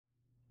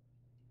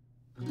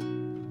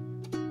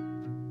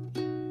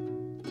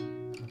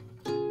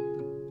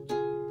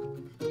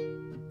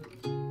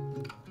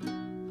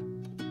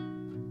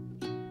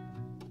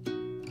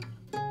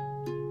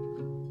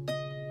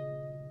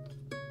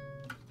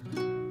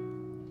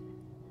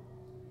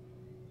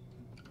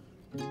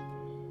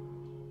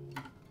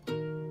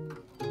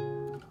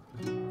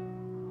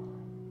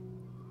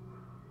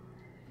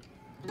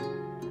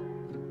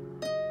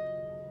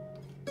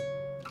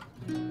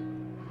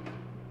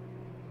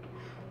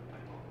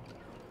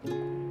Coming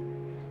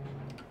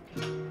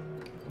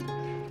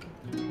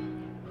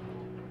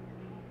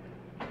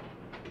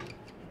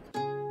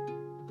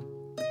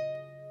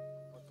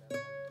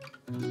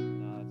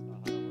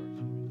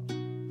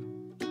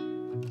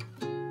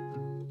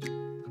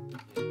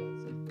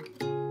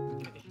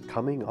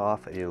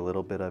off a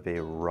little bit of a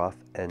rough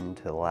end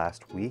to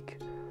last week,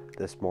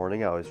 this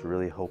morning I was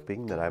really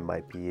hoping that I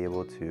might be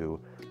able to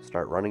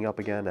start running up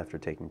again after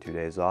taking 2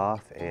 days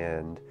off,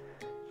 and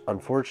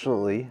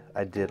unfortunately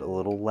I did a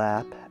little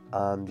lap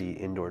on the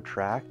indoor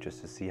track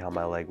just to see how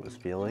my leg was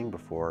feeling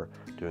before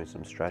doing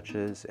some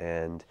stretches,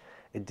 and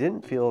it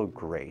didn't feel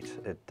great.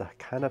 It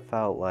kind of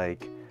felt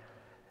like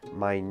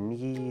my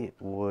knee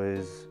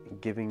was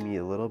giving me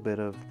a little bit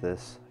of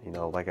this,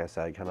 like I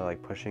said, kind of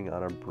like pushing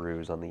on a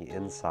bruise on the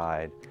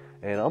inside.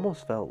 And it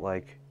almost felt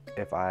like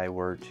if I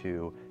were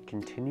to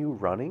continue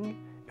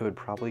running, it would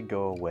probably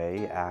go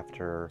away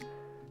after,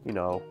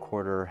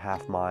 quarter,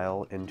 half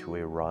mile into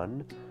a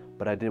run.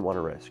 But I didn't want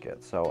to risk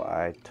it. So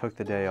I took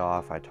the day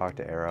off. I talked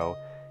to Arrow.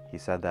 He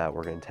said that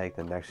we're going to take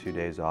the next few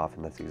days off,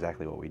 and that's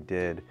exactly what we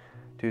did.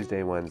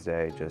 Tuesday,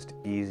 Wednesday, just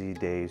easy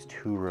days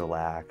to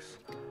relax.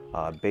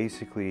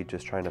 Basically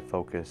just trying to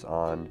focus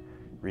on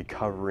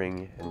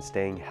recovering and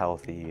staying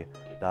healthy,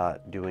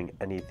 not doing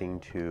anything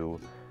to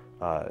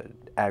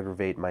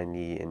aggravate my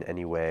knee in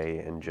any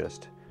way, and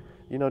just,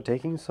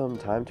 taking some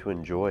time to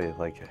enjoy,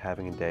 like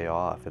having a day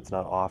off. It's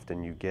not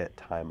often you get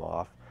time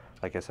off.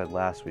 Like I said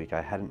last week,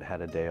 I hadn't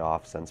had a day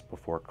off since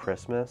before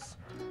Christmas.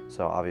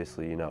 So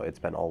obviously, it's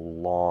been a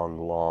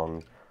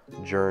long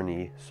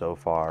journey so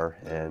far,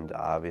 and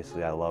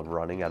obviously I love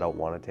running. I don't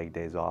want to take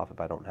days off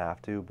if I don't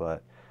have to,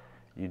 but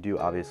you do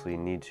obviously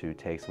need to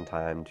take some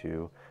time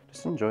to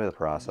just enjoy the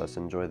process,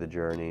 enjoy the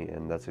journey,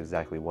 and that's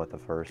exactly what the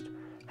first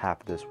half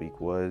of this week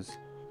was.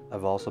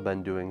 I've also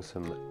been doing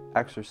some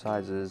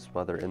exercises,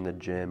 whether in the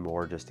gym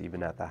or just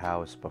even at the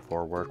house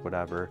before work,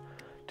 whatever,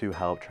 to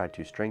help try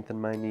to strengthen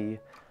my knee.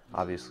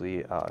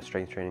 Obviously,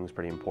 strength training is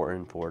pretty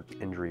important for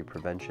injury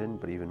prevention,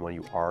 but even when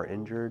you are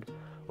injured,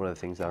 one of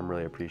the things that I'm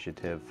really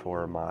appreciative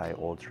for my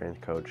old strength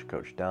coach,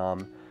 Coach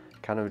Dom,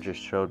 kind of just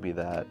showed me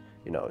that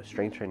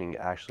strength training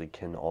actually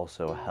can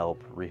also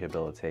help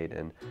rehabilitate,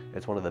 and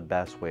it's one of the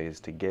best ways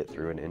to get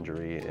through an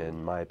injury,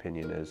 in my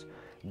opinion, is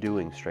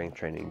doing strength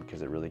training,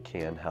 because it really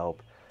can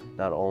help.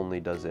 Not only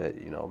does it,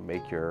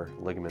 make your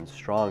ligaments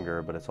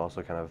stronger, but it's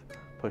also kind of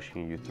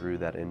pushing you through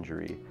that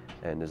injury.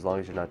 And as long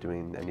as you're not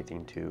doing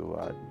anything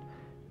to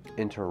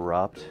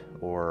interrupt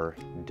or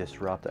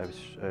disrupt,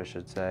 I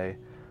should say,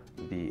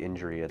 the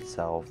injury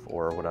itself,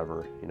 or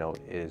whatever,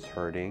 is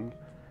hurting,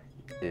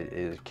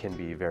 it can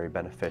be very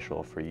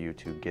beneficial for you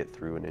to get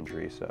through an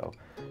injury. So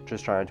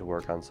just trying to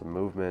work on some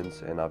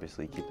movements and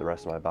obviously keep the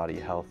rest of my body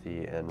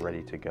healthy and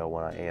ready to go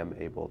when I am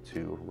able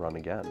to run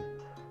again.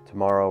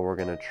 Tomorrow we're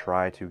going to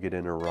try to get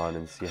in a run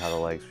and see how the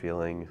leg's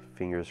feeling.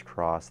 Fingers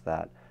crossed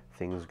that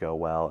things go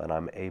well and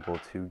I'm able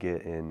to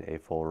get in a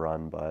full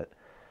run, but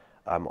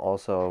I'm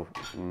also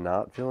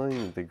not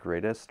feeling the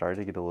greatest. Starting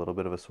to get a little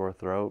bit of a sore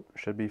throat.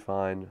 Should be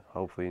fine.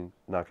 Hopefully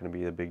not going to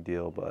be a big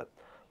deal, but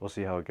we'll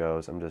see how it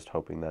goes. I'm just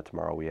hoping that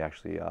tomorrow we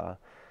actually,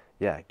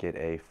 get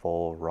a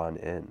full run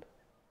in.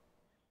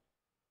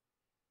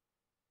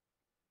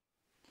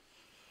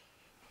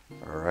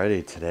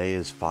 Alrighty, today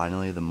is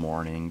finally the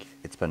morning.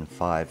 It's been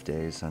 5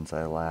 days since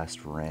I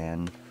last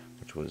ran,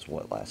 which was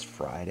last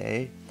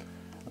Friday.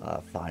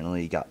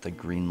 Finally got the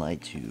green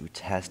light to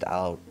test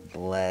out the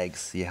legs,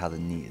 see how the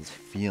knee is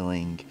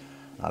feeling.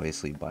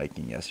 Obviously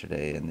biking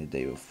yesterday and the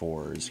day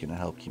before is going to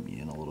help keep me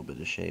in a little bit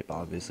of shape.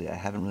 Obviously I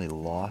haven't really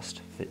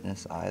lost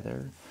fitness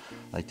either.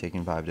 Like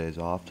taking 5 days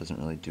off doesn't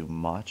really do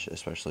much,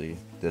 especially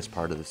this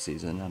part of the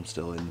season. I'm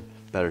still in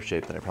better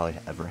shape than I probably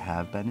ever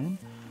have been in.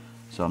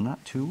 So I'm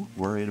not too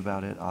worried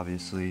about it,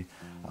 obviously.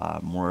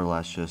 More or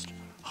less just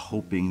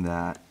hoping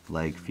that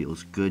leg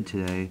feels good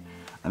today.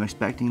 I'm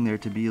expecting there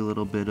to be a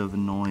little bit of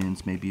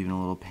annoyance, maybe even a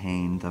little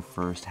pain the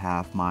first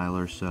half mile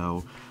or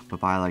so, but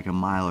by like a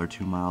mile or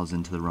 2 miles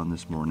into the run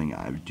this morning,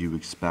 I do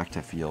expect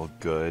to feel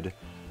good.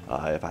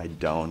 If I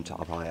don't,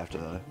 I'll probably have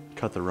to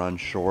cut the run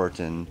short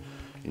and,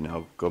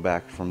 go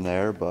back from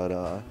there,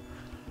 but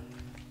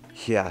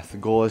yeah, the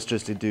goal is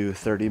just to do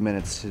 30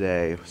 minutes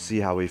today, see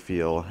how we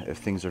feel. If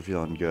things are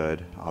feeling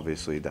good,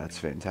 obviously that's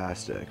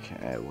fantastic,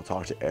 and we'll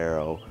talk to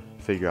Arrow,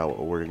 figure out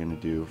what we're going to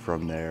do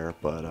from there,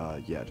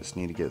 but yeah, just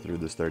need to get through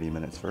this 30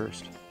 minutes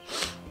first.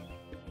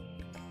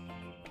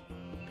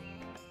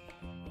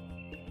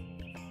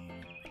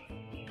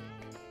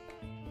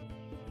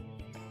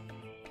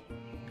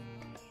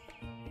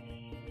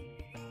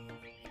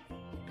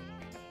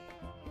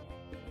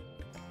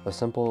 A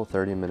simple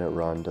 30-minute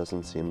run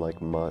doesn't seem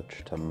like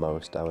much to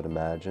most, I would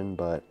imagine,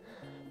 but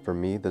for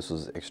me this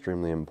was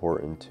extremely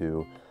important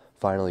to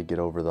finally get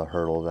over the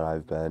hurdle that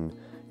I've been,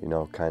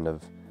 kind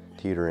of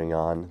teetering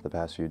on the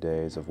past few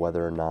days of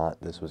whether or not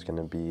this was going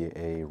to be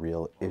a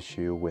real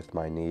issue with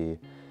my knee.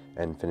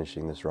 And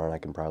finishing this run, I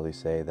can probably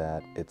say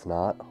that it's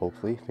not,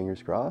 hopefully,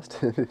 fingers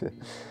crossed.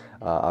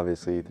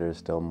 Obviously there's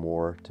still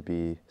more to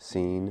be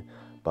seen,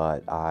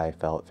 but I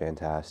felt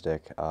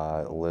fantastic.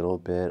 A little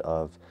bit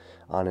of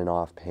on and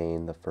off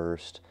pain the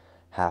first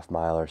half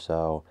mile or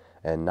so,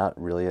 and not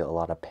really a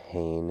lot of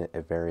pain,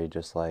 a very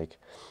just like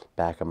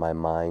back of my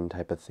mind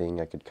type of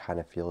thing. I could kind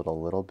of feel it a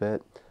little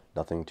bit,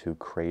 nothing too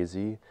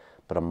crazy,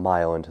 but a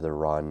mile into the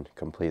run,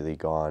 completely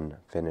gone,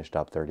 finished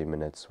up 30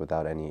 minutes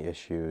without any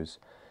issues.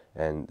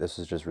 And this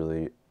is just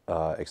really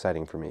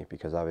exciting for me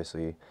because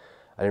obviously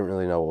I didn't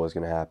really know what was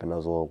going to happen. I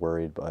was a little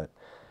worried, but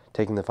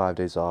taking the 5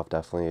 days off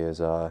definitely is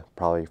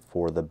probably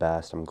for the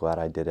best. I'm glad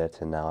I did it,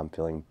 and now I'm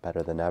feeling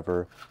better than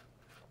ever.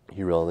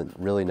 You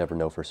really never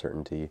know for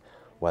certainty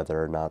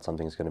whether or not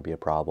something's going to be a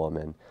problem,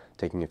 and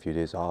taking a few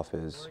days off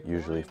is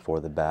usually for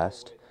the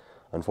best.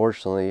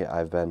 Unfortunately,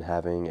 I've been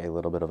having a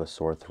little bit of a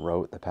sore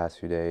throat the past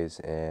few days,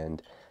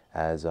 and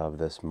as of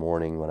this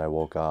morning when I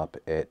woke up,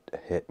 it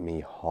hit me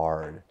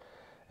hard.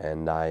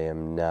 And I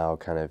am now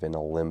kind of in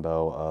a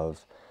limbo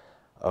of,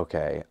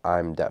 okay,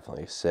 I'm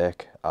definitely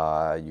sick.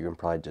 You can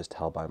probably just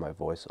tell by my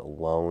voice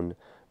alone.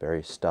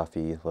 Very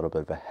stuffy, a little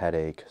bit of a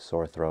headache,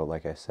 sore throat,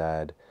 like I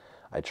said.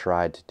 I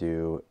tried to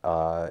do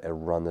a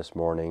run this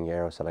morning.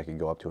 Arrow said I could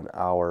go up to an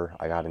hour.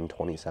 I got in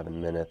 27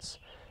 minutes,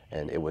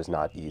 and it was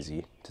not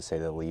easy, to say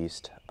the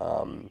least.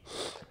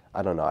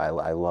 I don't know.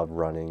 I love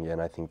running,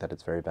 and I think that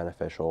it's very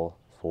beneficial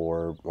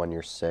for when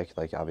you're sick.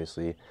 Like,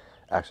 obviously,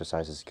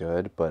 exercise is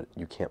good, but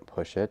you can't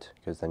push it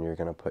because then you're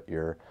going to put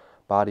your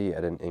body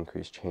at an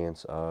increased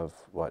chance of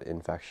what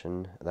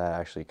infection that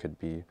actually could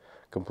be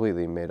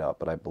completely made up.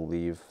 But I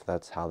believe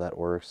that's how that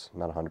works.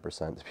 Not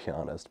 100% to be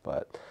honest,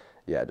 but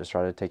yeah, just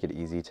try to take it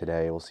easy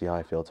today. We'll see how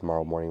I feel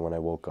tomorrow morning when I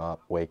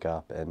wake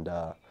up, and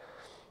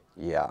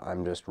yeah,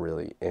 I'm just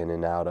really in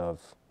and out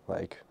of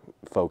like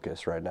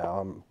focus right now.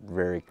 I'm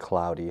very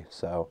cloudy,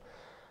 so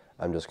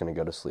I'm just gonna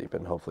go to sleep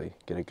and hopefully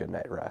get a good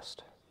night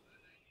rest.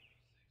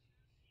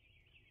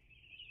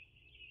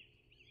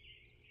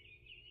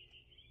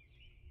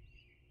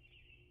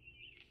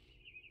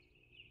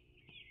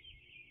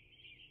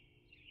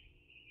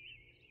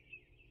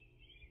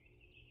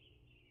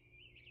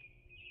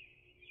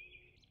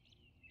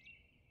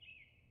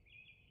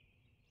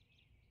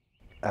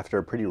 After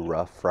a pretty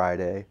rough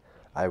Friday,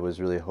 I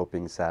was really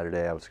hoping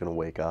Saturday I was going to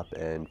wake up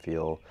and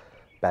feel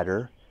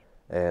better.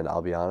 And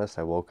I'll be honest,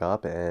 I woke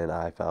up and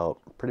I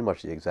felt pretty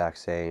much the exact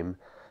same.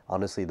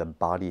 Honestly, the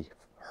body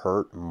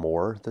hurt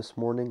more this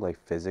morning, like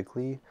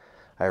physically.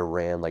 I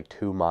ran like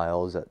 2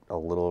 miles at a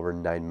little over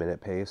 9 minute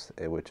pace,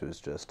 which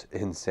was just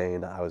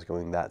insane. I was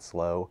going that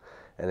slow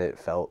and it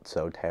felt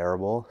so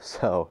terrible.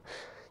 So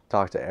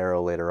talked to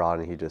Arrow later on,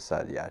 and he just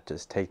said, yeah,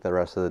 just take the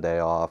rest of the day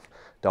off.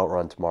 Don't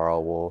run tomorrow.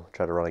 We'll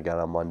try to run again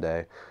on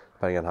Monday,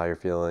 depending on how you're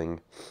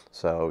feeling.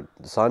 So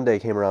Sunday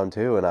came around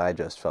too, and I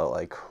just felt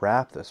like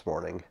crap this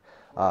morning.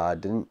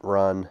 Didn't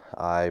run.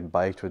 I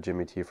biked with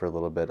Jimmy T for a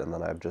little bit, and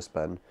then I've just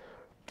been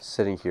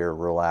sitting here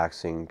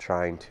relaxing,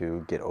 trying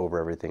to get over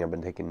everything. I've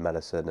been taking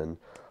medicine, and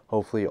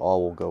hopefully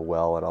all will go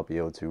well, and I'll be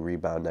able to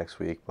rebound next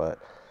week. But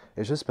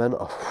it's just been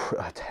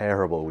a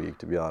terrible week,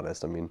 to be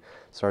honest. I mean,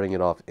 starting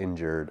it off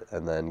injured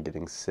and then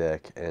getting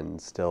sick and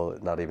still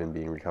not even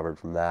being recovered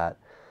from that.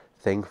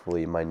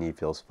 Thankfully, my knee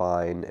feels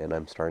fine and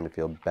I'm starting to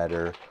feel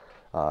better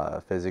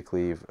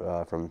physically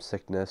from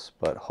sickness,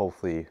 but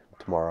hopefully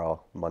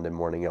tomorrow, Monday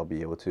morning, I'll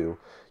be able to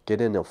get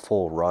in a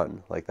full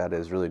run. Like, that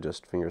is really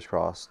just, fingers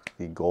crossed,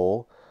 the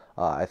goal.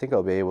 I think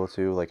I'll be able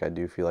to. Like, I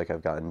do feel like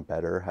I've gotten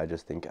better. I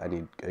just think I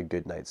need a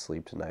good night's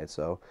sleep tonight.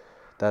 So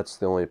that's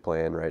the only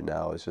plan right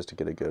now, is just to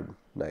get a good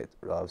night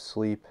of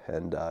sleep.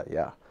 And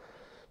yeah,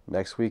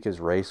 next week is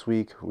race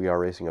week. We are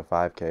racing a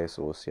 5K,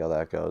 so we'll see how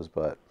that goes.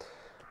 But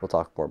we'll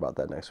talk more about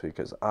that next week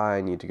because I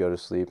need to go to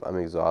sleep. I'm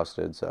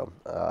exhausted. So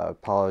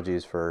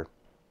apologies for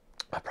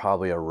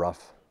probably a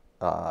rough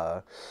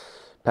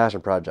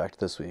passion project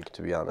this week,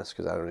 to be honest,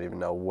 because I don't even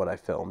know what I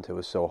filmed. It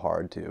was so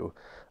hard to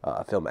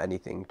film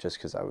anything just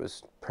because I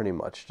was pretty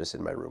much just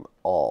in my room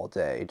all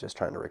day just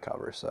trying to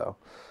recover. So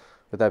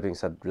with that being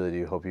said, really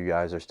do hope you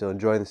guys are still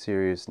enjoying the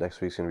series. Next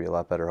week's going to be a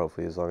lot better,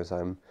 hopefully, as long as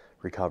I'm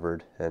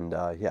recovered. And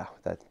yeah,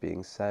 with that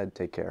being said,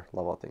 take care.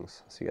 Love all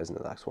things. See you guys in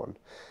the next one.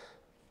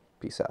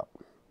 Peace out.